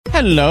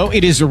Hello,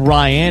 it is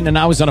Ryan, and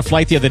I was on a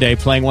flight the other day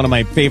playing one of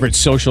my favorite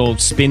social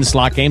spin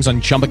slot games on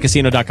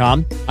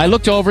ChumbaCasino.com. I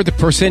looked over at the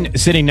person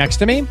sitting next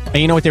to me, and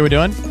you know what they were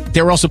doing?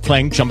 They were also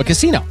playing Chumba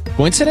Casino.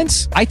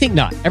 Coincidence? I think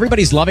not.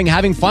 Everybody's loving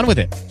having fun with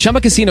it.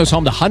 Chumba Casino is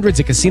home to hundreds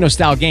of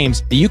casino-style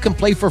games that you can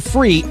play for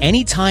free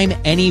anytime,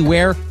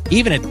 anywhere,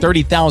 even at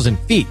 30,000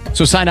 feet.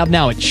 So sign up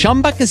now at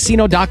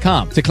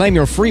ChumbaCasino.com to claim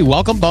your free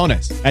welcome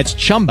bonus. That's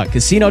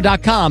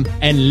ChumbaCasino.com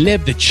and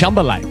live the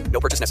Chumba life.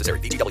 No purchase necessary.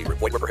 VGW.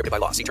 Void where prohibited by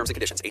law. See terms and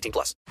conditions. 18+.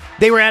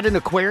 They were at an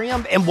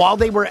aquarium, and while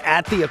they were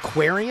at the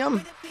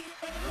aquarium,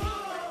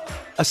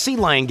 a sea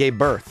lion gave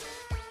birth.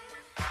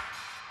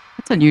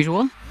 That's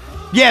unusual.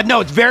 Yeah, no,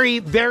 it's very,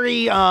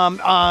 very,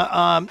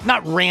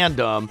 not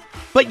random,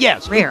 but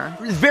yes. Rare.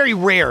 It's very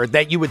rare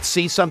that you would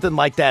see something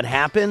like that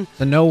happen.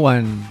 So no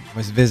one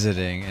was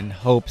visiting in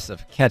hopes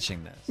of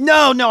catching this?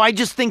 No, I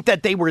just think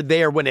that they were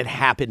there when it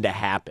happened to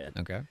happen.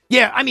 Okay.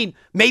 Yeah, I mean,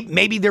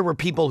 maybe there were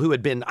people who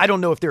had been, I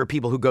don't know if there are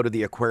people who go to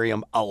the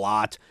aquarium a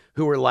lot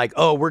who are like,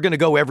 oh, we're going to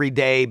go every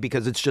day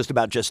because it's just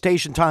about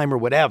gestation time or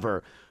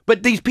whatever.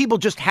 But these people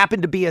just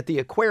happened to be at the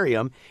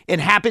aquarium and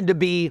happened to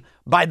be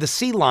by the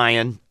sea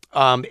lion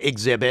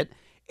exhibit,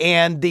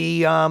 and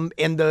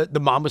the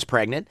mom was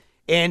pregnant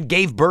and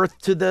gave birth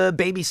to the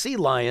baby sea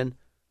lion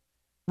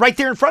right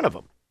there in front of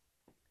them.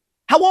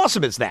 How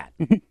awesome is that?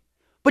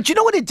 But you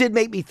know what it did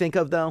make me think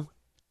of, though?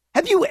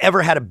 Have you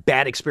ever had a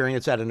bad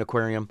experience at an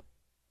aquarium?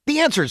 The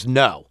answer is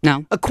no.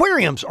 No.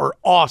 Aquariums are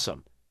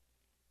awesome.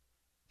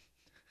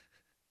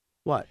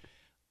 What?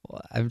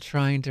 Well, I'm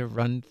trying to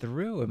run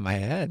through in my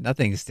head.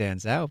 Nothing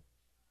stands out.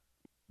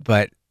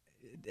 But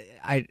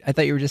I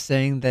thought you were just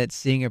saying that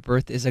seeing a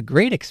birth is a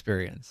great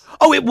experience.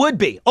 Oh, it would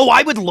be. Oh,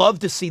 I would love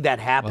to see that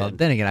happen. Well,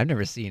 then again, I've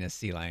never seen a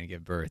sea lion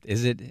give birth.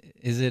 Is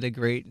it a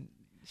great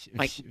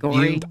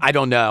gory? I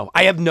don't know.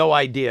 I have no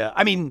idea.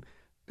 I mean,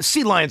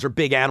 sea lions are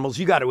big animals.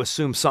 You got to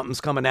assume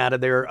something's coming out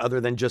of there other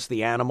than just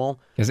the animal.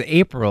 Because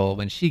April,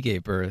 when she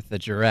gave birth, the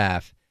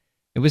giraffe,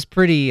 it was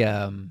pretty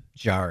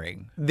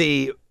jarring.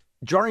 The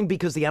jarring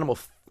because the animal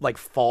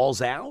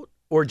falls out,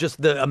 or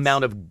just the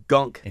amount of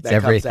gunk It's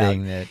that comes out?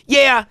 everything that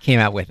Yeah. came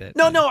out with it.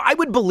 No, I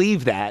would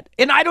believe that.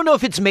 And I don't know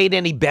if it's made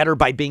any better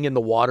by being in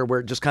the water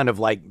where it just kind of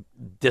like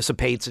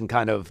dissipates and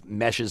kind of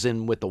meshes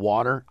in with the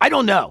water. I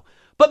don't know.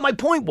 But my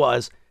point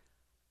was,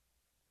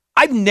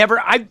 I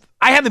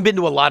haven't been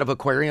to a lot of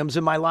aquariums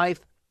in my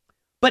life,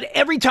 but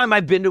every time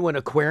I've been to an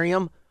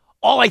aquarium,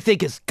 all I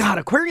think is, God,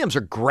 aquariums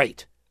are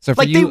great. So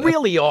for like you, they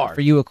really are.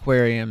 For you,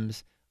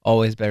 aquariums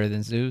always better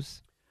than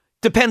zoos?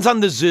 Depends on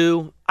the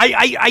zoo.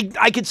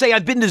 I could say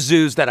I've been to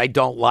zoos that I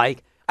don't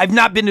like. I've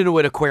not been into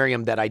an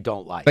aquarium that I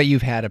don't like. But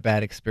you've had a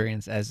bad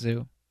experience at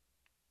zoo?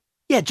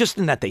 Yeah, just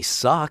in that they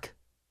suck.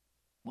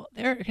 Well,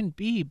 there can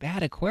be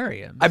bad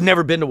aquariums. I've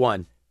never been to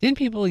one. Didn't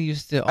people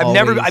used to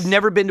I've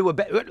never been to a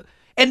bad,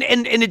 and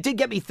it did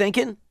get me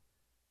thinking.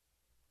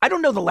 I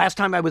don't know the last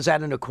time I was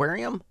at an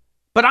aquarium,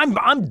 but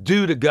I'm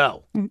due to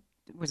go.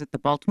 Was it the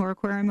Baltimore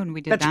Aquarium when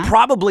we did That's that?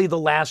 probably the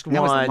last one.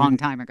 That was a long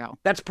time ago.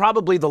 That's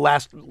probably the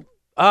last.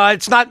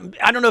 It's not.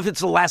 I don't know if it's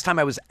the last time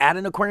I was at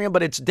an aquarium,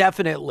 but it's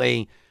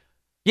definitely.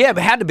 Yeah, it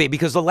had to be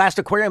because the last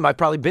aquarium I've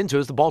probably been to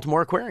is the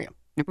Baltimore Aquarium.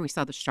 Remember we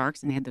saw the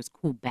sharks and they had those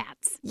cool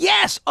bats?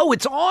 Yes. Oh,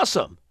 it's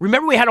awesome.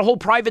 Remember we had a whole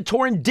private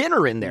tour and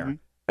dinner in there.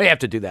 I have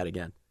to do that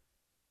again.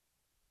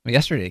 Well,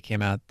 yesterday it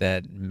came out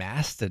that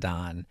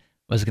Mastodon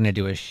was going to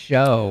do a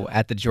show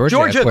at the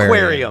Georgia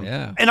Aquarium.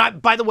 Yeah. And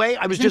by the way,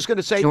 I was just going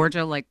to say,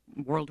 Georgia, like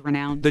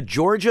world-renowned? the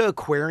Georgia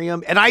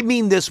Aquarium, and I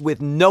mean this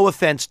with no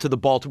offense to the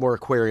Baltimore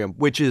Aquarium,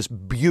 which is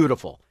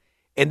beautiful,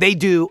 and they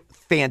do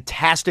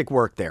fantastic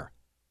work there.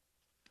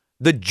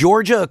 The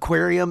Georgia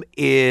Aquarium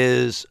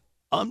is,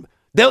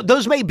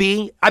 those may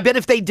be, I bet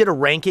if they did a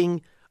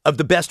ranking of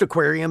the best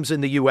aquariums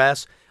in the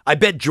U.S., I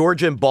bet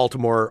Georgia and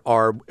Baltimore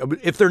are,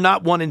 if they're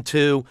not 1 and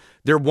 2,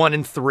 they're 1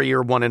 and 3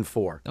 or 1 and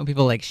 4. Don't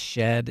people like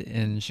Shed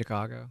in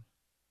Chicago?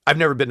 I've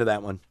never been to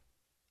that one.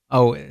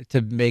 Oh,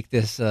 to make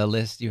this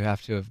list, you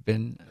have to have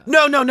been.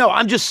 No.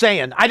 I'm just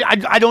saying.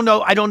 I don't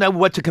know. I don't know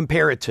what to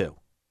compare it to.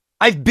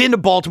 I've been to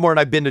Baltimore and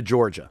I've been to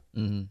Georgia.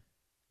 Mm-hmm.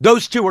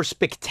 Those two are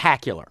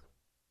spectacular.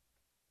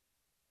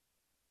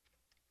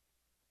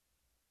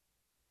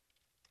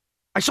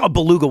 I saw a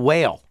beluga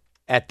whale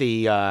at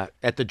the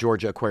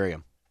Georgia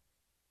Aquarium.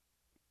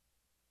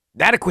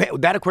 That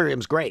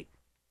aquarium's great.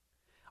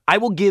 I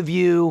will give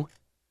you,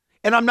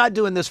 and I'm not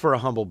doing this for a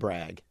humble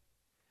brag,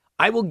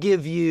 I will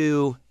give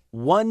you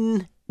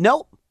 $5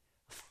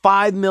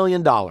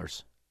 million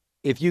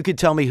if you could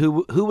tell me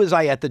who was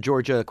I at the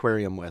Georgia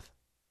Aquarium with.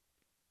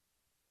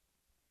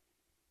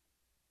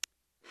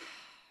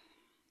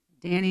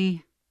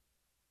 Danny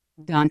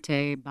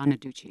Dante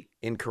Bonaducci.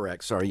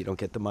 Incorrect. Sorry, you don't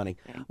get the money.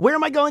 Okay. Where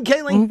am I going,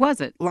 Caitlin? Who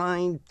was it?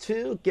 Line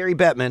 2, Gary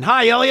Bettman.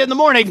 Hi, Elliot in the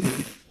morning.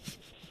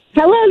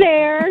 Hello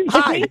there.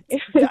 Hi.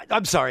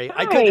 I'm sorry.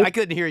 Hi. I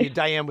couldn't hear you.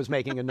 Diane was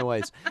making a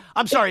noise.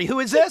 I'm sorry. Who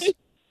is this?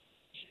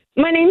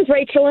 My name's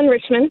Rachel in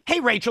Richmond.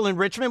 Hey, Rachel in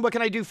Richmond. What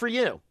can I do for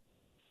you?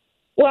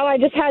 Well, I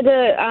just had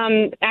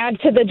to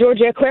add to the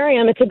Georgia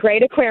Aquarium. It's a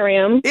great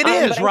aquarium. It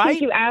is, but right? I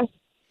think you asked.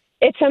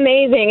 It's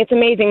amazing. It's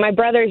amazing. My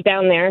brother's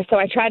down there, so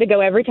I try to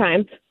go every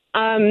time.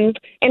 And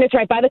it's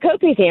right by the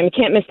Coke Museum. You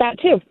can't miss that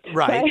too.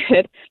 Right.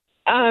 But,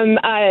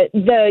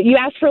 you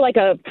asked for like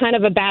a kind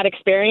of a bad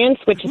experience,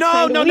 which is No,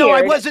 kind of no,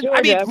 I weird. wasn't.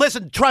 I mean, Georgia.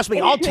 listen, trust me,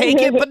 I'll take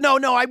it. But no,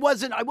 I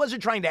wasn't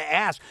trying to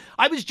ask.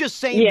 I was just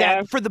saying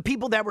Yeah. that for the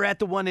people that were at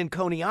the one in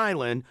Coney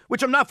Island,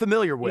 which I'm not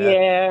familiar with,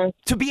 Yeah.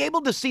 to be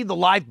able to see the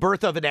live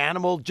birth of an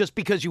animal just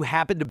because you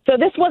happen to. So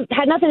this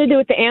had nothing to do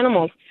with the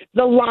animals.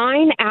 The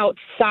line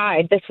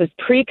outside, this was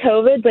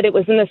pre-COVID, but it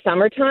was in the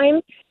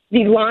summertime.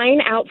 The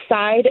line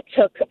outside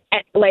took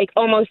like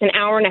almost an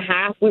hour and a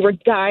half. We were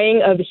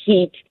dying of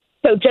heat.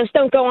 So just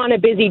don't go on a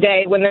busy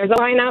day when there's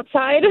a line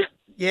outside.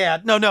 Yeah,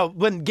 no.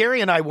 When Gary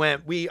and I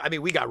went, we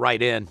got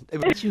right in.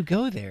 Why did you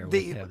go there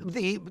with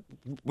him?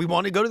 We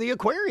wanted to go to the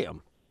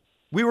aquarium.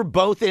 We were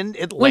both in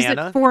Was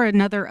Atlanta. it for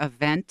another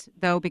event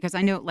though? Because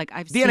I know, like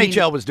I've The seen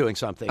NHL was doing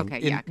something. Okay,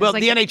 yeah, 'cause, Well,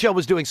 like, the NHL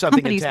was doing something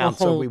in companies will town,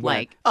 so we hold, went.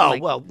 like- Oh,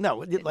 like well,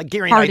 no, like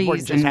Gary and I weren't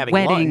parties just and having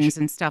weddings lunch.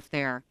 and stuff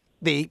there.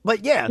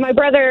 But yeah, My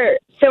brother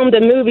filmed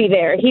a movie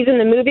there. He's in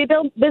the movie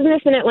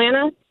business in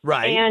Atlanta.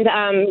 right.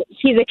 And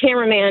he's a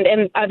cameraman,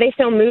 and they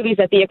film movies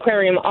at the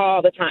aquarium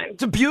all the time.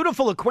 It's a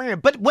beautiful aquarium,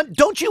 but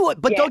don't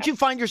you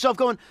find yourself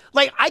going,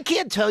 like, I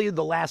can't tell you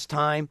the last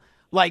time,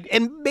 like,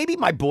 and maybe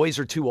my boys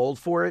are too old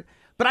for it,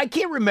 but I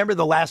can't remember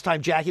the last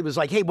time Jackie was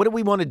like, hey, what do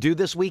we want to do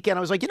this weekend?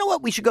 I was like, you know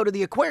what? We should go to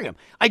the aquarium.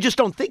 I just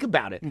don't think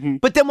about it. Mm-hmm.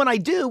 But then when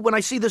I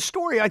see the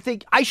story, I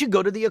think I should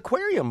go to the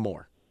aquarium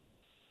more.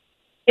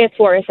 It's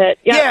worth it.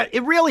 Yeah,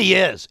 it really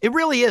is. It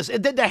really is.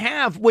 And then to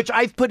have, which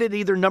I've put it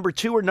either number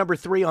 2 or number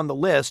 3 on the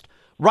list,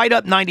 right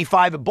up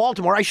 95 in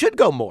Baltimore, I should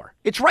go more.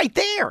 It's right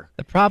there.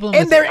 The problem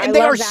And with they're I and they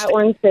love are that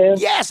one too.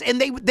 Yes,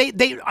 and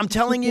they I'm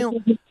telling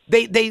you,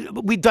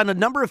 we've done a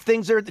number of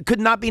things there that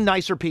could not be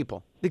nicer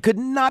people. There could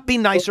not be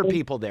nicer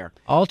people there.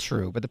 all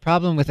true, but the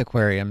problem with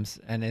aquariums,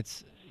 and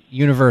it's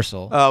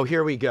universal. Oh,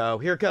 here we go.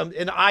 Here comes,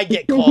 and I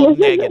get called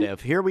negative.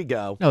 Here we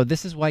go. No,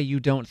 this is why you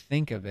don't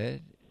think of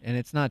it, and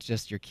it's not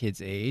just your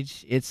kid's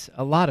age. It's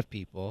a lot of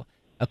people.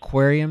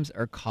 Aquariums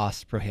are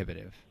cost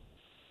prohibitive.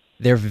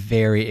 They're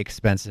very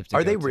expensive to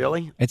Are go they to.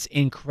 really? It's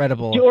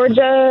incredible.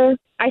 Georgia,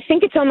 I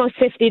think it's almost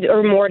 50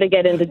 or more to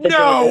get into the No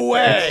Georgia.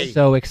 way. It's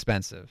so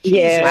expensive.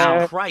 Yeah.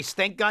 Jesus Christ!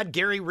 Thank God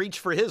Gary reached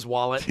for his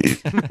wallet.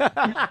 Thanks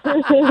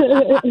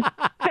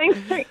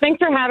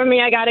for having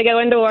me. I got to go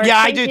indoors. Yeah,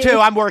 I Thank do you. too.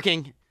 I'm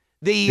working.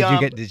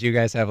 Did you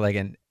guys have like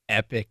an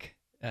epic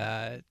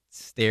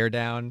stare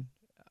down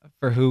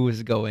for who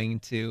was going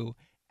to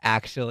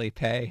actually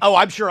pay? Oh,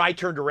 I'm sure I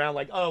turned around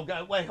like, oh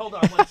God, wait, hold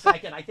on 1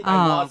 second. I think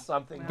I Oh. lost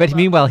something. But Hold on.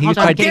 meanwhile, he was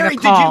Hold on, probably Gary, a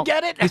did you call.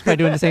 get it? he's probably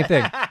doing the same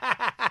thing.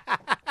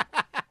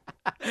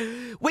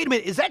 Wait a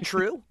minute, is that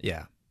true?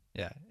 Yeah.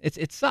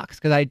 It sucks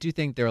because I do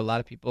think there are a lot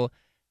of people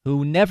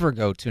who never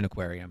go to an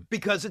aquarium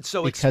Because it's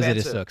so because expensive. it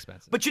is so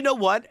expensive. But you know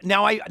what?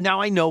 Now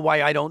I know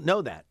why I don't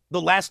know that.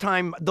 The last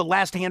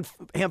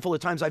handful of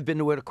times I've been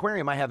to an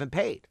aquarium, I haven't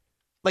paid.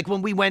 Like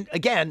when we went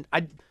again,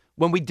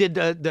 when we did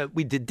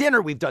we did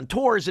dinner, we've done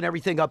tours and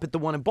everything up at the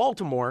one in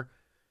Baltimore.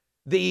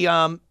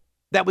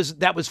 That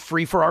was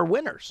free for our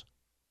winners.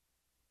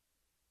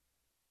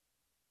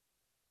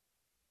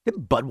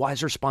 Didn't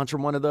Budweiser sponsor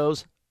one of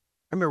those?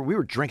 I remember we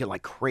were drinking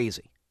like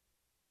crazy.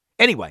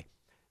 Anyway,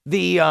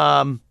 it's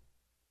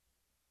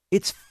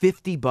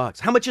 $50.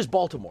 How much is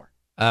Baltimore?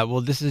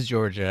 Well, this is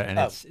Georgia, and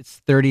Oh.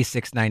 it's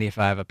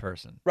 $36.95 a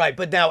person. Right,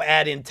 but now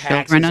add in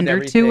taxes Children and under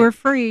everything. 2 are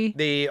free.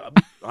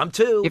 I'm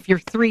 2. If you're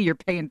 3, you're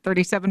paying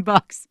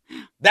 $37.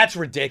 That's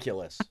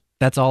ridiculous.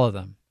 That's all of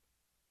them.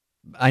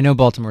 I know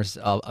Baltimore's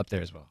up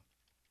there as well.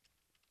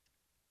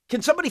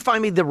 Can somebody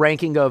find me the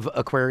ranking of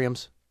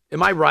aquariums?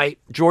 Am I right?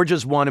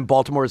 Georgia's 1 and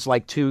Baltimore's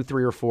like 2,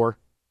 3, or 4.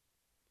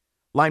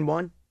 Line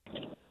 1.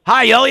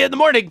 Hi, Elliot. In the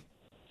morning.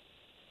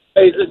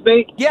 Hey, is this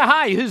me? Yeah,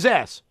 hi. Who's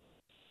this?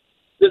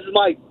 This is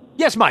Mike.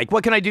 Yes, Mike.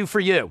 What can I do for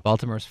you?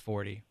 Baltimore's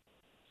 40.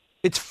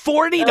 It's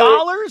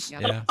 $40?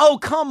 Yeah. Oh,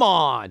 come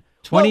on.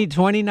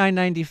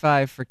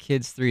 29.95 for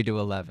kids 3 to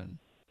 11.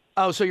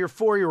 Oh, so your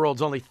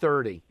 4-year-old's only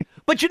 30.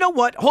 But you know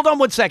what? Hold on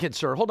 1 second,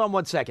 sir. Hold on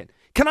 1 second.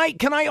 Can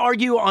I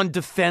argue on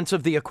defense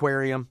of the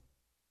aquarium?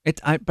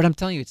 But I'm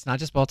telling you, it's not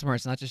just Baltimore.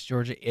 It's not just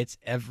Georgia. It's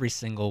every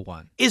single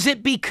one. Is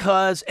it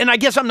because, and I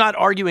guess I'm not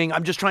arguing,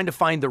 I'm just trying to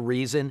find the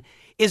reason.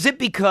 Is it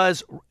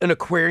because an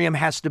aquarium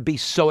has to be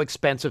so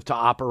expensive to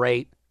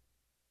operate?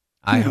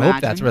 I you hope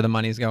that's imagine? where the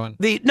money's going.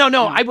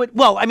 No, I would,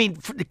 well, I mean,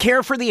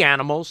 care for the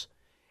animals,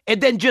 and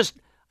then just,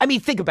 I mean,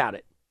 think about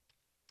it.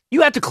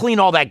 You have to clean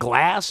all that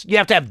glass. You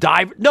have to have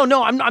divers.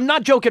 No, I'm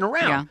not joking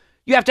around. Yeah.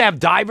 You have to have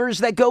divers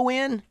that go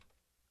in.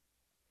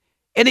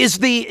 And is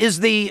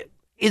the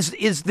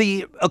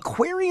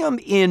aquarium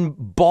in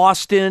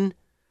Boston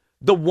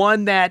the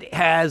one that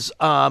has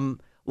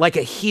like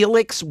a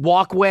helix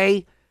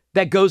walkway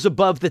that goes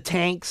above the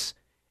tanks?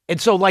 And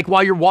so like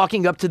while you're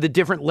walking up to the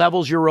different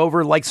levels, you're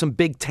over like some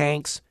big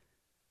tanks?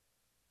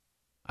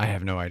 I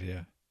have no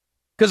idea.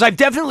 Because I've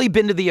definitely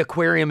been to the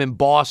aquarium in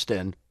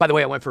Boston. By the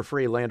way, I went for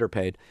free. Lander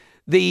paid.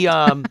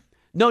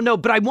 No,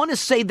 but I want to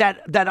say that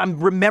I'm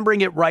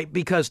remembering it right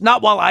because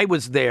not while I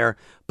was there,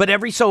 but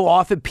every so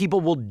often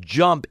people will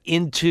jump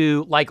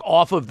into like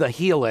off of the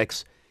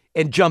helix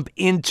and jump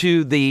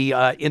into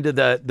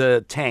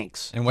the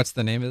tanks. And what's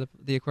the name of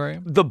the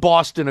aquarium? The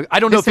Boston. I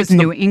don't know This if is it's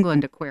New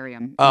England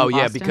Aquarium. Oh in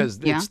yeah, Boston. because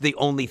Yeah. it's the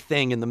only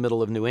thing in the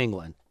middle of New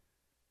England.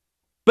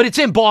 But it's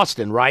in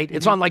Boston, right?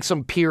 It's on like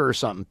some pier or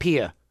something.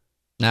 Pier.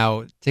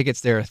 Now,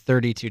 tickets there are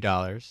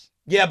 $32.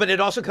 Yeah, but it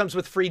also comes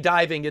with free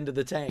diving into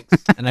the tanks.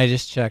 And I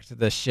just checked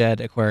the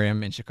Shed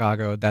Aquarium in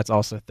Chicago. That's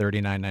also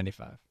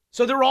 $39.95.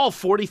 So they're all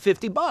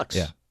 $40-$50.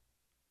 Yeah.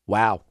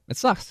 Wow. It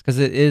sucks because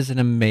it is an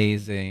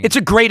amazing. It's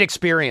a great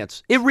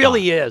experience. It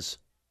really is.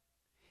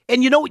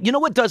 And you know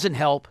what doesn't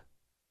help?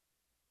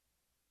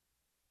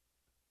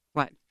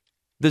 What?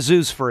 The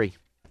zoo's free.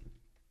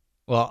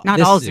 well, Not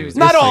this all zoo zoos. is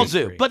Not all free.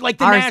 zoo, but like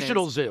the Ours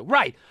National is. Zoo.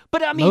 Right.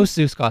 But I mean, Most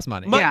zoos cost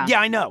money. Yeah. yeah,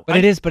 I know. But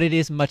it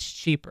is much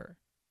cheaper.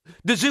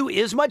 The zoo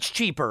is much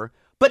cheaper,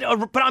 but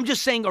I'm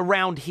just saying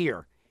around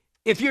here.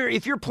 If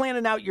you're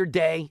planning out your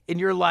day and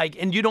you're like,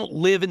 and you don't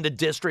live in the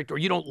district or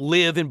you don't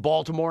live in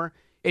Baltimore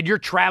and you're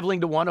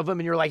traveling to one of them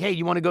and you're like, hey,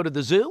 you want to go to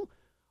the zoo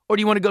or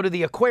do you want to go to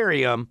the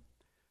aquarium?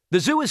 The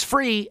zoo is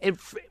free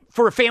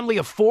for a family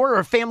of 4 or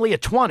a family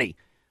of 20.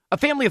 A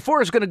family of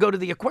 4 is going to go to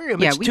the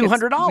aquarium. It's we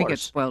 $200. We get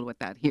spoiled with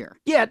that here.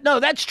 Yeah, no,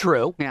 that's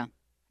true. Yeah.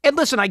 And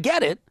listen, I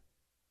get it.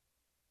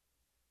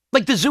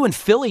 Like the zoo in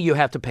Philly, you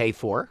have to pay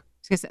for.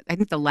 Because I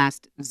think the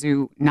last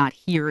zoo not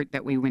here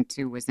that we went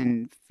to was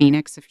in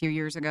Phoenix a few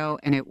years ago,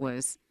 and it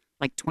was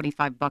like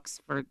 $25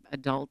 for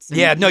adults. And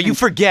Yeah, no, you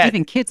forget.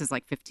 Even kids is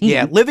like 15.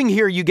 Yeah, living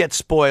here, you get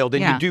spoiled,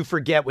 and Yeah. you do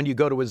forget when you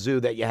go to a zoo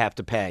that you have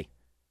to pay.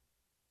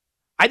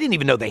 I didn't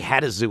even know they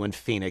had a zoo in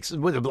Phoenix.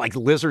 With like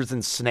lizards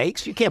and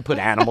snakes, you can't put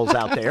animals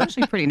out It's there.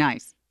 actually pretty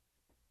nice.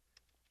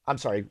 I'm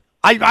sorry.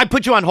 I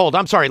put you on hold.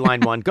 I'm sorry,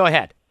 line one. Go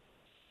ahead.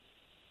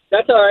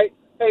 That's all right.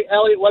 Hey,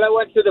 Elliot, when I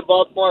went to the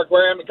Baltimore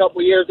Aquarium a couple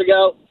of years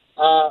ago,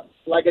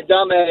 like a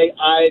dumb A,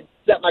 I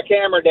set my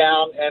camera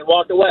down and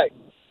walked away.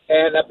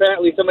 And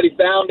apparently somebody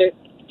found it,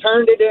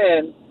 turned it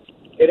in.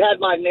 It had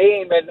my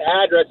name and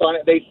address on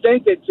it. They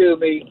sent it to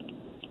me,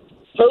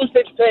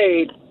 postage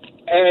paid,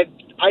 and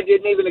I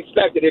didn't even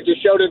expect it. It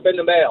just showed up in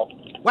the mail.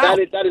 Wow. That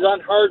is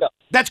unheard of.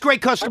 That's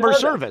great customer I've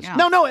heard service. that.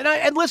 No,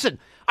 and listen,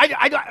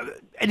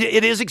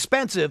 it is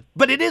expensive,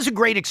 but it is a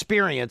great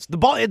experience. The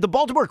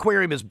Baltimore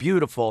Aquarium is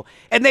beautiful,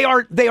 and they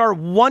are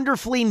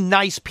wonderfully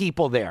nice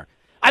people there.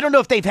 I don't know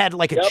if they've had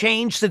like a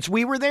change since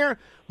we were there,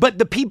 but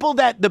the people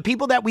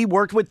that we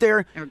worked with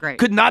there They were great.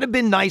 could not have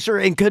been nicer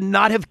and could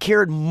not have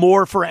cared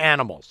more for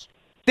animals.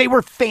 They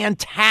were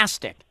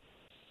fantastic.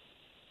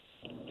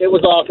 It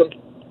was awesome.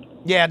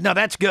 Yeah, no,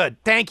 that's good.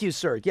 Thank you,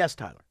 sir. Yes,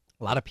 Tyler.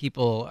 A lot of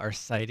people are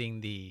citing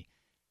the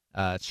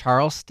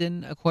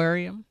Charleston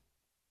Aquarium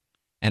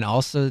and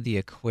also the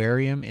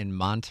aquarium in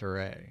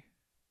Monterey.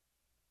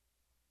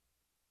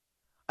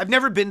 I've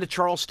never been to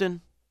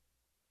Charleston,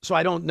 so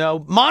I don't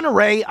know.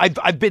 Monterey,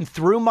 I've been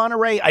through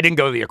Monterey. I didn't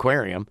go to the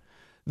aquarium.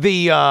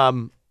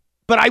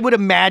 But I would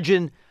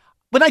imagine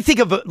when I think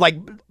of like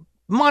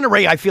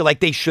Monterey, I feel like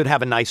they should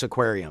have a nice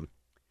aquarium.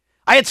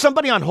 I had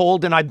somebody on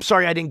hold, and I'm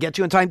sorry I didn't get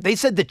to in time. They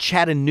said the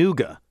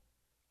Chattanooga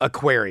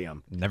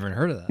Aquarium, Never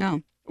heard of that.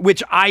 No.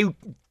 which I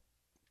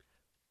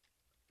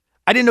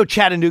didn't know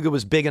Chattanooga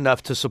was big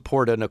enough to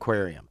support an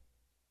aquarium.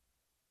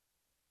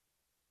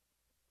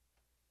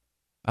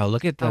 Oh,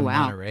 look at the Oh,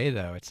 wow. Monterey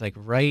though. It's like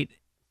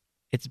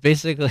it's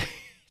basically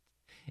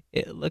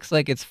it looks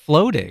like it's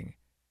floating.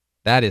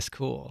 That is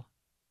cool.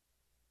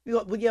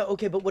 Well, yeah,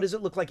 okay, but what does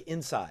it look like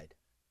inside?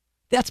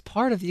 That's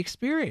part of the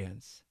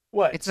experience.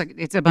 What?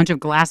 It's a bunch of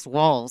glass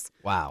walls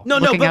Wow. No,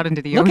 looking but out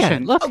into the look at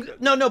ocean. it. Look. Oh,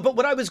 no, but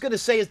what I was going to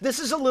say is this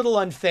is a little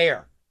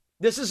unfair.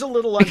 This is a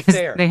little Because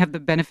unfair. they have the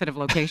benefit of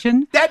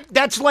location.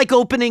 That's like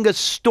opening a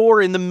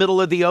store in the middle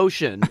of the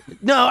ocean.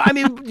 No, I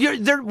mean,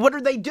 what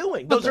are they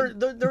doing? Those are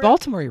they're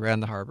Baltimore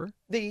around the harbor.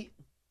 and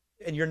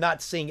you're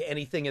not seeing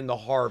anything in the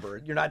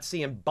harbor. You're not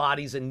seeing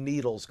bodies and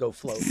needles go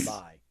floating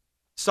by.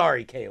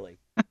 Sorry, Kaylee.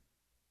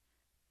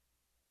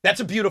 That's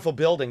a beautiful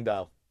building,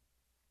 though.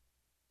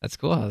 That's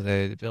cool how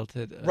they built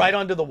it Right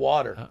onto the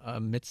water.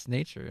 amidst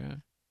nature. Yeah.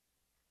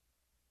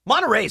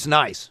 Monterey's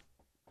nice.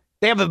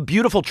 They have a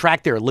beautiful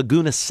track there,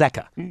 Laguna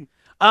Seca.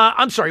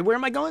 I'm sorry, where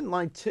am I going?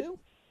 Line 2?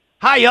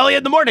 Hi, Elliot,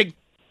 in the morning.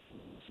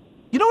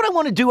 You know what I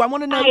want to do? I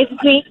want to know. Hi,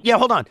 it's me. Yeah,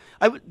 hold on.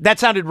 That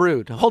sounded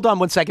rude. Hold on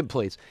 1 second,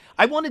 please.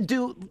 I want to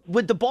do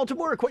with the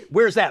Baltimore.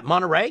 Where's that?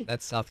 Monterey?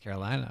 That's South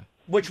Carolina.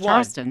 Which one?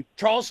 Charleston.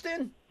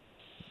 Charleston?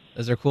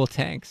 Those are cool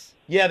tanks.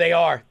 Yeah, they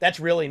are. That's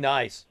really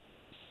nice.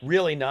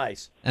 Really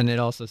nice. And it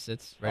also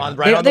sits right on,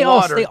 Right on they the all,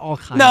 water. They all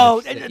kind No,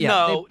 of sit. no,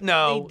 Yeah,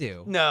 no. They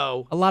do.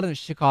 No. A lot of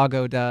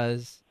Chicago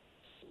does.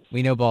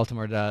 We know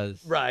Baltimore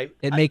does. Right.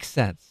 It makes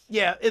sense.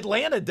 Yeah,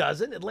 Atlanta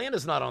doesn't.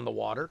 Atlanta's not on the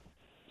water.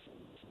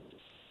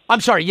 I'm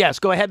sorry. Yes,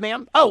 go ahead,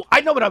 ma'am. Oh,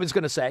 I know what I was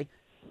going to say.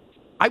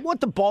 I want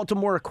the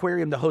Baltimore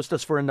Aquarium to host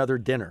us for another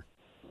dinner.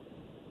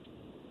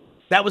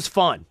 That was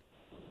fun.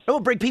 It will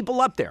bring people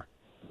up there.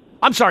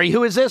 I'm sorry.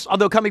 Who is this?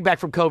 Although coming back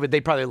from COVID,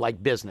 they probably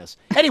like business.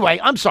 Anyway,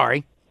 I'm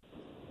sorry.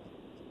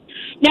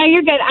 No,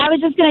 you're good. I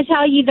was just going to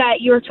tell you that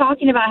you were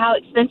talking about how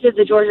expensive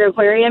the Georgia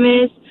Aquarium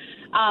is.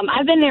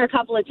 I've been there a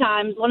couple of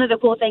times. One of the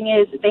cool things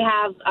is that they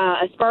have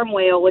a sperm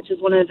whale, which is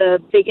one of the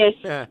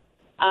biggest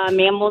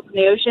mammals in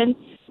the ocean.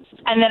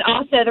 And then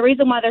also the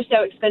reason why they're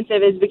so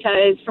expensive is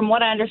because, from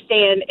what I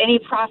understand, any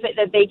profit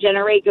that they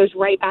generate goes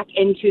right back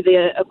into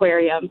the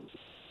aquarium.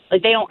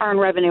 Like, they don't earn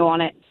revenue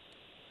on it.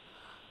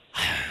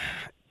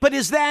 But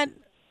is that,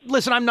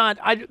 listen,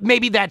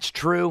 maybe that's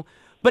true,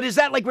 but is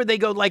that like where they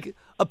go like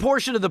a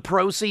portion of the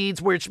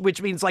proceeds,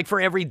 which means like for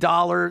every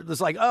dollar,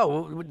 there's like,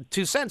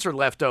 2 cents are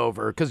left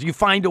over because you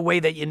find a way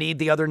that you need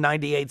the other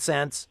 98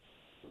 cents?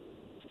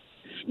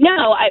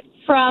 No,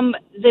 from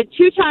the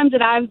 2 times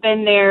that I've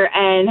been there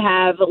and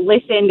have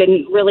listened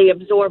and really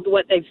absorbed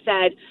what they've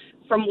said,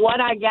 from what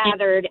I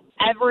gathered,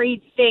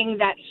 everything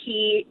that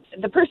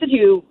the person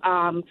who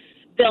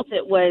built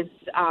it was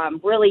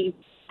really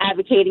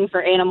advocating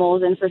for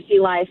animals and for sea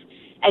life,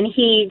 and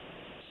he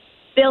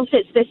built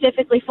it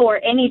specifically for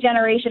any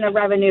generation of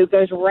revenue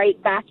goes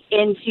right back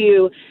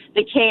into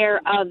the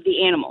care of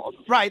the animals.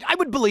 Right. I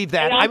would believe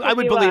that. I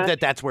would believe that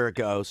that's where it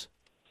goes.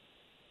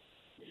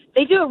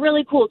 They do a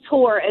really cool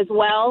tour as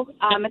well.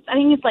 I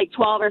think it's like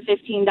 $12 or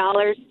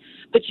 $15,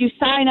 but you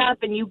sign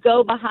up and you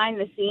go behind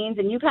the scenes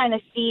and you kind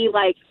of see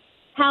like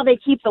how they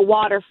keep the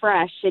water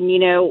fresh and, you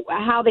know,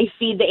 how they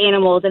feed the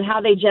animals and how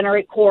they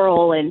generate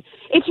coral. And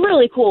it's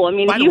really cool. I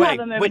mean, By if the you way, have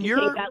a moment to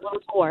take that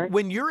little tour.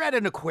 When you're at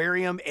an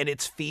aquarium and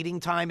it's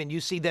feeding time and you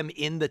see them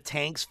in the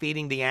tanks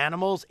feeding the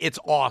animals, it's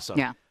awesome.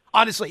 Yeah.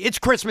 Honestly, it's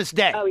Christmas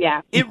Day. Oh,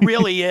 yeah. It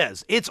really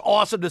is. It's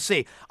awesome to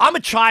see. I'm a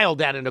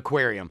child at an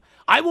aquarium.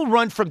 I will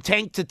run from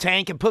tank to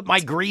tank and put my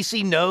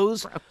greasy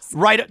nose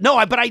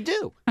but I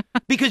do.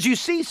 Because you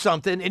see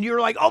something and you're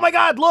like, oh, my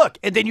God, look.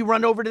 And then you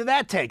run over to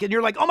that tank. And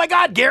you're like, oh, my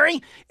God,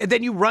 Gary. And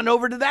then you run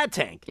over to that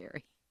tank.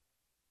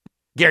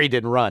 Gary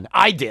didn't run.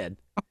 I did.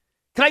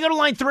 Can I go to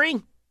line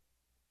 3?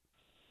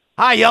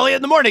 Hi, Elliot,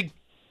 in the morning.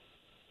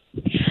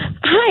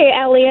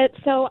 Hi, Elliot.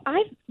 So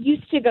I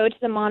used to go to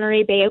the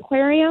Monterey Bay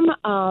Aquarium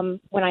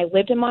when I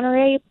lived in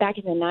Monterey back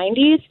in the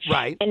 90s.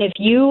 Right. And if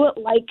you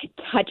like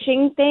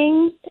touching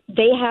things,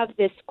 they have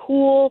this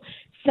cool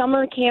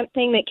summer camp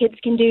thing that kids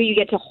can do. You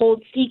get to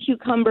hold sea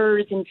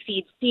cucumbers and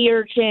feed sea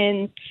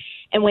urchins.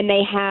 And when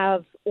they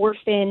have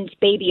orphaned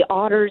baby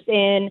otters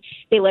in,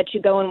 they let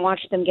you go and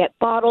watch them get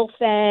bottle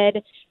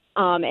fed.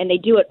 And they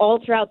do it all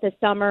throughout the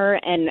summer.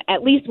 And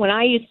at least when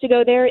I used to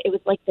go there, it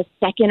was like the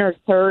 2nd or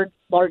 3rd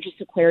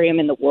largest aquarium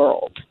in the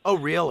world. Oh,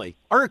 really?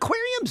 Are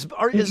aquariums,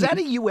 is that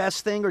a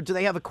U.S. thing, or do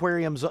they have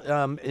aquariums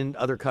in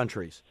other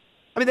countries?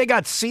 I mean, they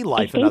got sea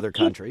life in other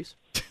countries.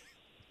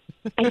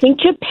 I think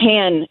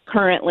Japan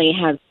currently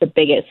has the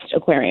biggest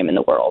aquarium in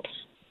the world.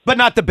 But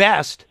not the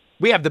best.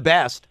 We have the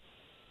best.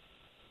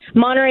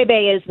 Monterey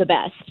Bay is the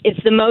best. It's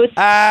the most...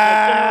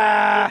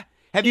 Have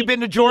you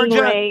been to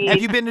Georgia?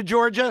 Have you been to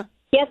Georgia?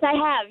 Yes, I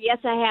have. Yes,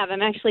 I have.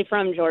 I'm actually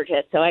from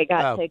Georgia, so I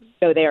got to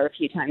go there a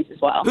few times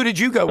as well. Who did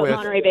you go with?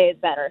 Monterey Bay is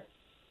better.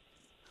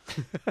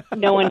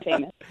 No one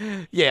famous.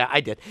 Yeah,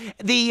 I did.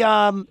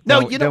 Don't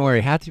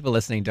worry. Half the people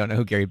listening don't know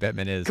who Gary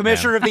Bettman is.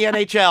 Commissioner of the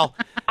NHL.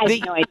 I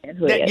have no idea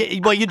who he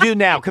is. Well, you do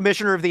now.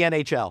 Commissioner of the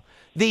NHL.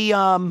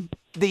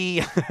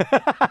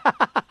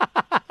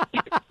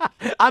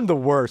 I'm the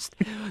worst.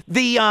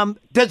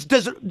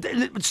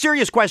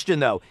 Serious question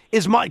though,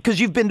 because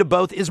you've been to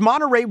both, is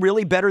Monterey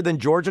really better than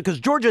Georgia? Because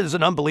Georgia is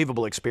an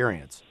unbelievable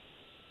experience.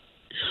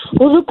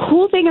 Well, the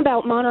cool thing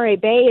about Monterey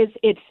Bay is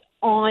it's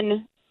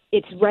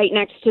right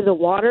next to the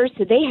water,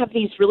 so they have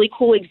these really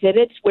cool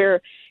exhibits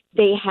where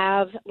they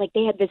had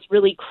this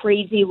really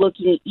crazy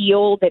looking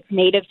eel that's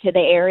native to the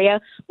area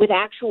with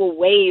actual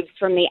waves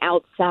from the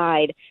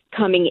outside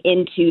coming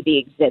into the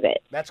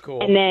exhibit. That's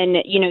cool. And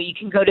then, you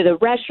can go to the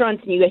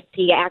restaurants and you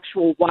see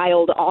actual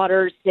wild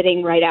otters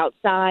sitting right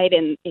outside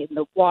and in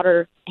the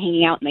water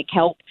hanging out in the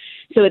kelp.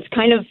 So it's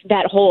kind of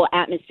that whole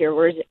atmosphere,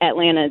 whereas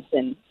Atlanta's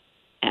in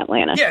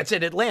Atlanta. Yeah, it's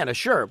in Atlanta,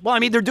 sure. Well, I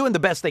mean, they're doing the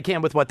best they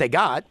can with what they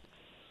got.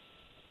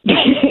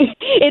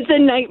 It's a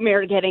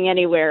nightmare getting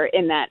anywhere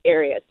in that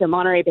area. So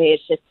Monterey Bay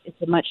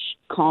it's a much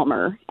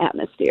calmer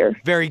atmosphere.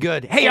 Very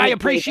good. Hey, I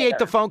appreciate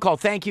the phone call.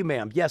 Thank you,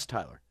 ma'am. Yes,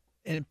 Tyler.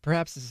 And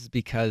perhaps this is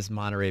because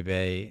Monterey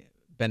Bay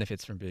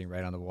benefits from being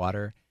right on the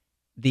water.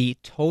 The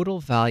total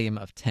volume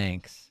of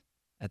tanks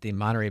at the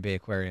Monterey Bay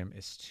Aquarium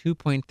is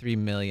 2.3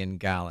 million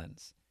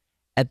gallons.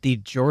 At the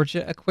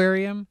Georgia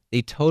Aquarium,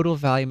 the total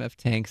volume of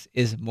tanks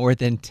is more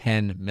than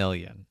 10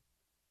 million.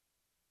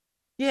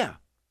 Yeah.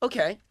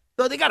 Okay.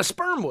 So they got a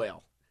sperm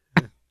whale.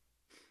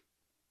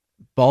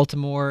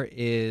 Baltimore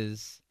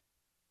is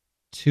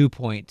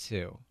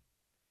 2.2.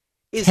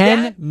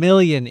 10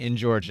 million in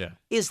Georgia.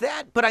 Is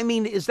that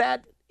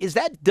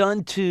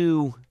done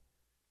to...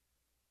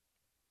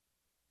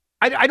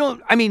 Why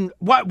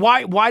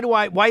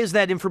is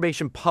that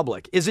information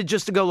public? Is it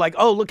just to go like,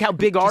 oh, look how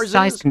big ours is?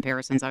 Size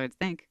comparisons, I would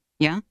think.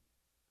 Yeah.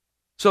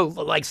 So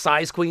like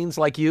size queens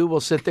like you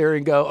will sit there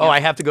and go, oh, I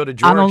have to go to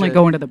Georgia. I'm only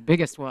going to the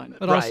biggest one.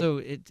 But also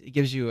it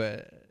gives you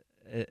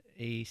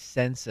a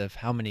sense of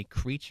how many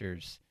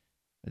creatures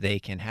they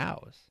can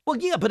house. Well,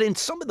 yeah, but in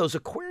some of those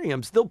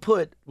aquariums, they'll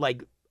put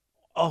like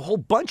a whole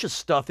bunch of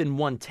stuff in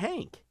one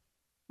tank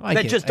Well,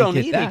 that just don't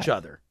eat that. each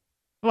other.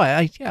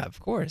 Well, yeah, of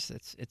course.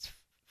 It's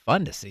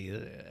fun to see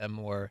a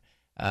more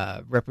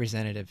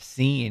representative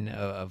scene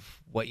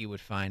of what you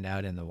would find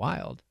out in the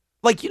wild.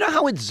 Like, you know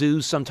how at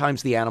zoos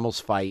sometimes the animals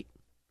fight?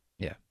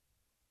 Yeah.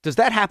 Does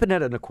that happen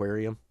at an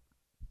aquarium?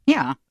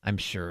 Yeah. I'm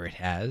sure it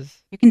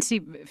has. You can see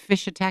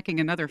fish attacking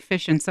another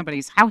fish in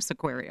somebody's house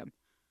aquarium.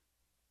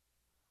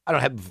 I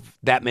don't have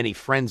that many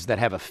friends that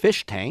have a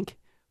fish tank,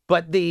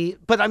 but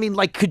I mean,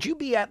 like, could you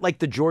be at like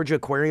the Georgia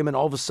Aquarium and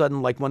all of a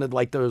sudden like one of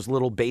like those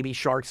little baby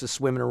sharks is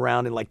swimming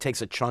around and like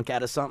takes a chunk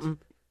out of something?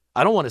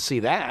 I don't want to see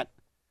that.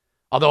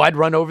 Although I'd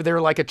run over there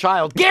like a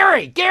child.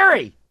 Gary!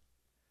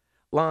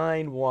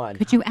 Line 1.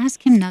 Could you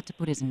ask him not to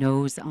put his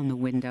nose on the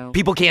window?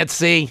 People can't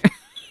see.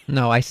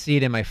 No, I see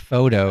it in my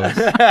photos.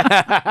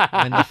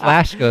 When the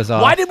flash goes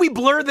off. Why did we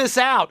blur this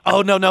out?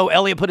 Oh, no.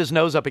 Elliot put his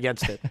nose up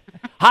against it.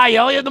 Hi,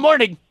 Elliot. In the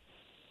morning.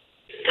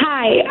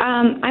 Hi,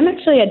 I'm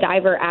actually a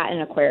diver at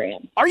an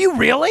aquarium. Are you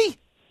really?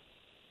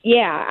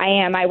 Yeah, I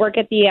am. I work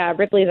at the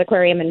Ripley's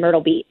Aquarium in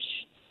Myrtle Beach.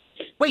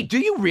 Wait, do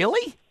you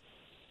really?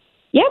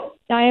 Yep,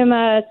 I am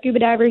a scuba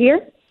diver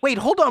here. Wait,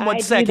 hold on one I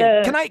do second.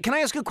 the- Can I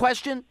ask a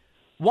question?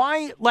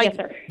 Why, like, Yes,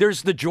 sir.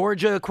 there's the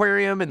Georgia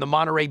Aquarium and the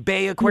Monterey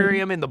Bay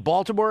Aquarium and the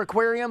Baltimore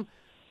Aquarium.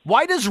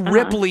 Why does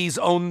Ripley's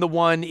own the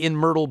one in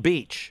Myrtle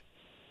Beach?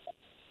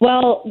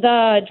 Well,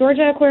 the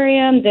Georgia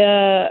Aquarium,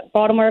 the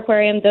Baltimore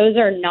Aquarium, those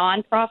are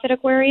nonprofit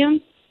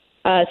aquariums.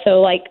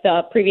 So like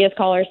the previous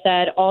caller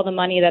said, all the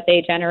money that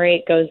they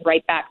generate goes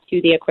right back to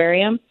the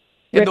aquarium.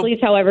 And the- Ripley's,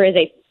 however, is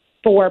a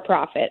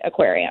for-profit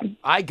aquarium.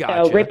 I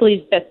gotcha. So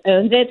Ripley's just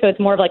owns it, so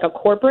it's more of like a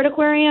corporate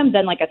aquarium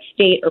than like a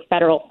state or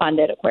federal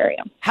funded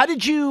aquarium. How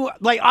did you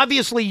like?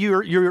 Obviously,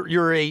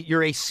 you're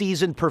a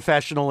seasoned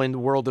professional in the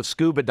world of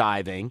scuba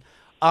diving.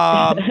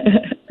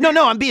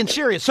 No, I'm being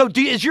serious. So,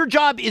 is your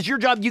job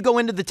you go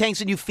into the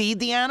tanks and you feed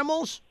the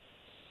animals?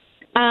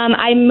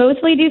 I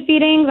mostly do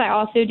feedings. I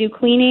also do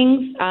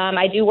cleanings.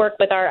 I do work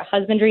with our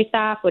husbandry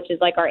staff, which is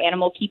like our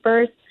animal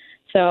keepers.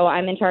 So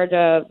I'm in charge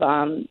of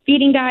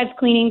feeding dives,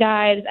 cleaning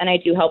dives, and I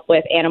do help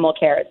with animal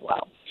care as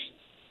well.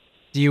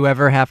 Do you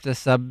ever have to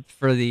sub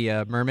for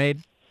the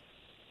mermaid?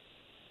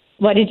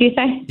 What did you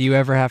say? Do you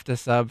ever have to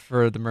sub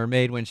for the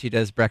mermaid when she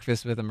does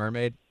breakfast with a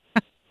mermaid?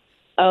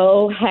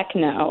 Oh, heck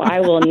no. I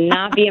will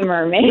not be a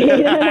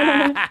mermaid.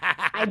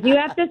 I do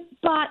have to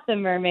spot the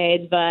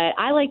mermaids, but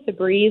I like to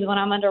breathe when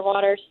I'm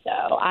underwater,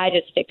 so I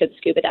just stick to the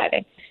scuba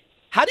diving.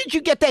 How did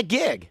you get that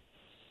gig?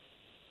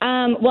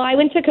 Well, I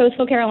went to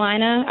Coastal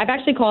Carolina. I've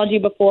actually called you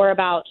before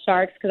about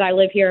sharks because I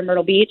live here in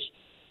Myrtle Beach.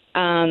 But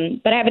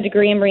I have a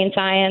degree in marine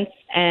science,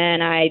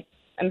 and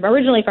I'm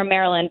originally from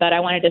Maryland, but I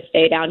wanted to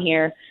stay down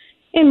here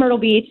in Myrtle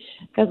Beach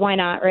because why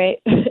not, right?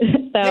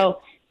 So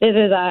this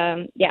is,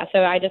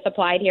 so I just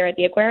applied here at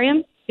the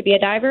aquarium to be a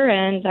diver,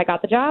 and I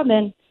got the job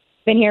and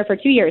been here for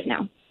 2 years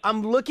now.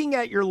 I'm looking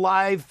at your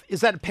live.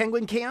 Is that a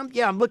penguin cam?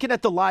 Yeah, I'm looking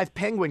at the live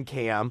penguin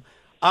cam.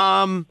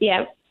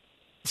 Yeah.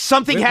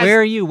 Something has. Where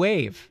are you?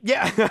 Wave.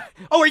 Yeah.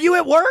 Oh, are you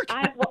at work?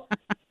 I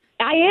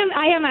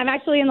am. I'm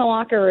actually in the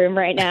locker room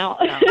right now.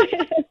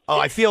 Oh,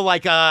 I feel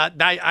like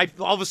I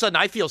all of a sudden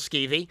I feel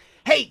skeevy.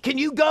 Hey, can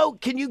you go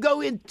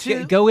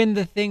into Go in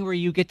the thing where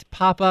you get to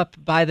pop up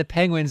by the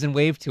penguins and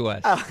wave to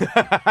us.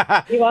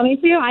 You want me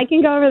to? I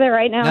can go over there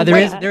right now. Now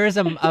there is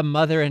a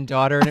mother and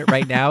daughter in it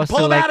right now. pull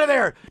so him like, out of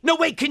there? No,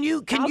 wait. Can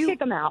you? I'll kick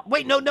 'em out.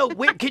 Wait, no.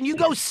 Where can you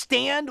go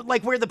stand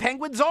like where the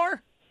penguins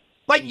are?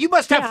 Like you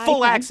must have Yeah, I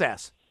full can.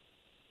 access.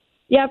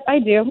 Yep, I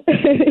do.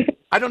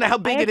 I don't know how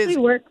big I it is.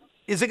 actually work.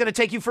 Is it going to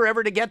take you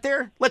forever to get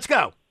there? Let's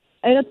go.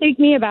 It'll take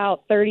me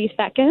about 30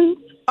 seconds.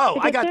 Oh,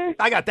 to I get there.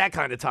 got that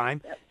kind of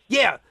time.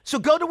 Yeah. So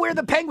go to where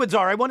the penguins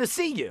are. I want to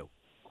see you.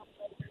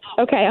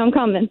 Okay, I'm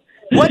coming.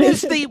 What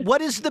is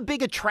the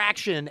big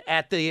attraction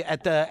at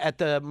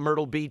the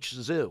Myrtle Beach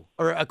Zoo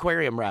or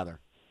aquarium rather?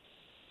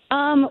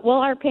 Well,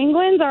 our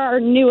penguins are our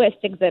newest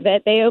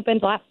exhibit. They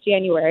opened last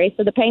January,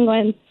 so the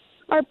penguins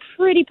are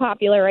pretty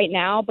popular right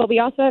now. But we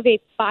also have a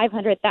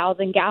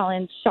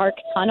 500,000-gallon shark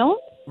tunnel.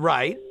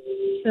 Right.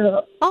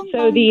 So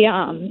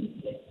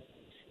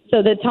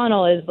the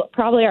tunnel is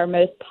probably our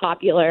most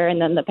popular, and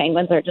then the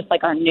penguins are just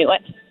like our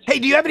newest. Hey,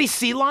 do you have any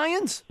sea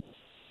lions?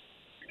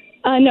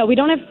 No, we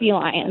don't have sea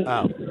lions.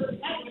 Oh.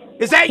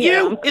 Is that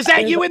you? Is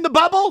that you in the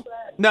bubble?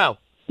 No.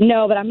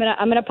 No, but I'm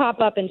gonna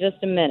pop up in just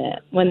a minute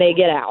when they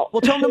get out.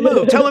 Well, tell them to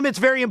move. Tell them it's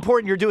very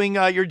important. You're doing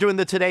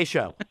the Today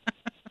Show.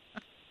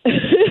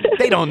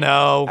 They don't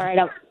know.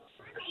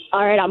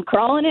 All right, I'm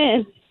crawling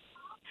in.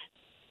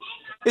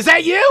 Is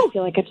that you? I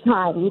feel like a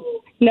child.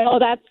 No,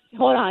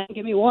 hold on,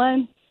 give me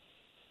one.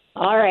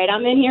 All right,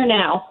 I'm in here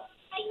now.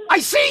 I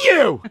see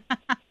you.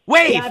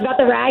 Wave. Yeah, I've got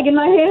the rag in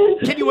my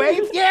hand. Can you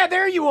wave? Yeah,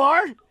 there you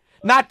are.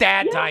 Not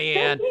that,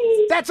 Diane.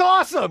 That's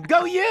awesome.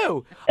 Go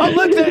you.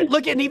 Oh,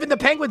 look, and even the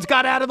penguins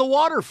got out of the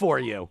water for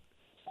you.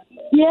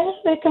 Yes,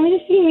 they're coming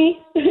to see me.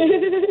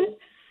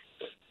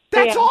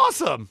 That's Yeah.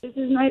 awesome. This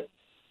is my,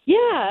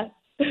 yeah.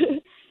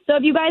 So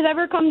if you guys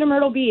ever come to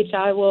Myrtle Beach,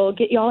 I will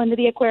get you all into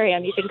the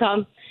aquarium. You can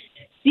come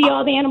see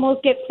all the animals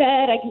get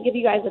fed. I can give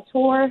you guys a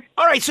tour.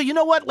 All right, so you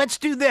know what? Let's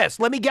do this.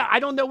 I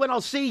don't know when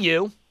I'll see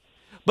you,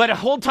 but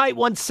hold tight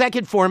 1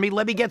 second for me.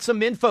 Let me get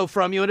some info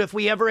from you, and if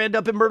we ever end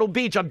up in Myrtle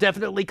Beach, I'm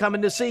definitely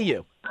coming to see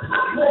you.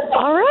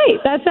 All right,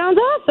 that sounds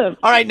awesome.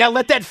 All right, now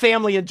let that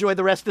family enjoy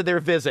the rest of their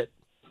visit.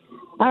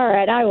 All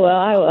right, I will.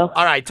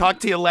 All right, talk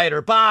to you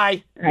later.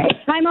 Bye. All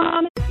right. Bye,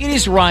 Mom. It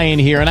is Ryan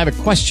here, and I have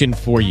a question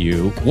for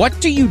you.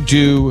 What do you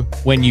do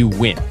when you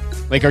win?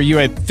 Like, are you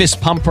a fist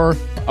pumper,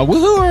 a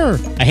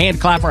woohooer, a hand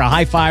clapper, a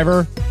high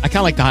fiver? I kind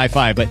of like the high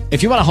five, but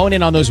if you want to hone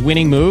in on those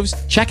winning moves,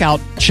 check out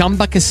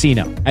Chumba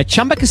Casino. At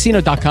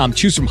ChumbaCasino.com,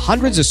 choose from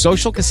hundreds of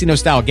social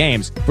casino-style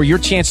games for your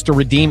chance to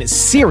redeem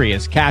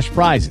serious cash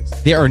prizes.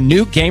 There are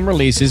new game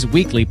releases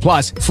weekly,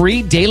 plus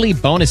free daily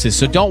bonuses.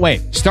 So don't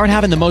wait. Start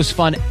having the most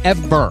fun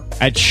ever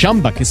at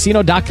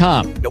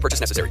ChumbaCasino.com. No purchase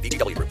necessary.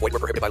 VGW Group. Void where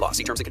prohibited by law.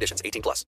 See terms and conditions. 18+.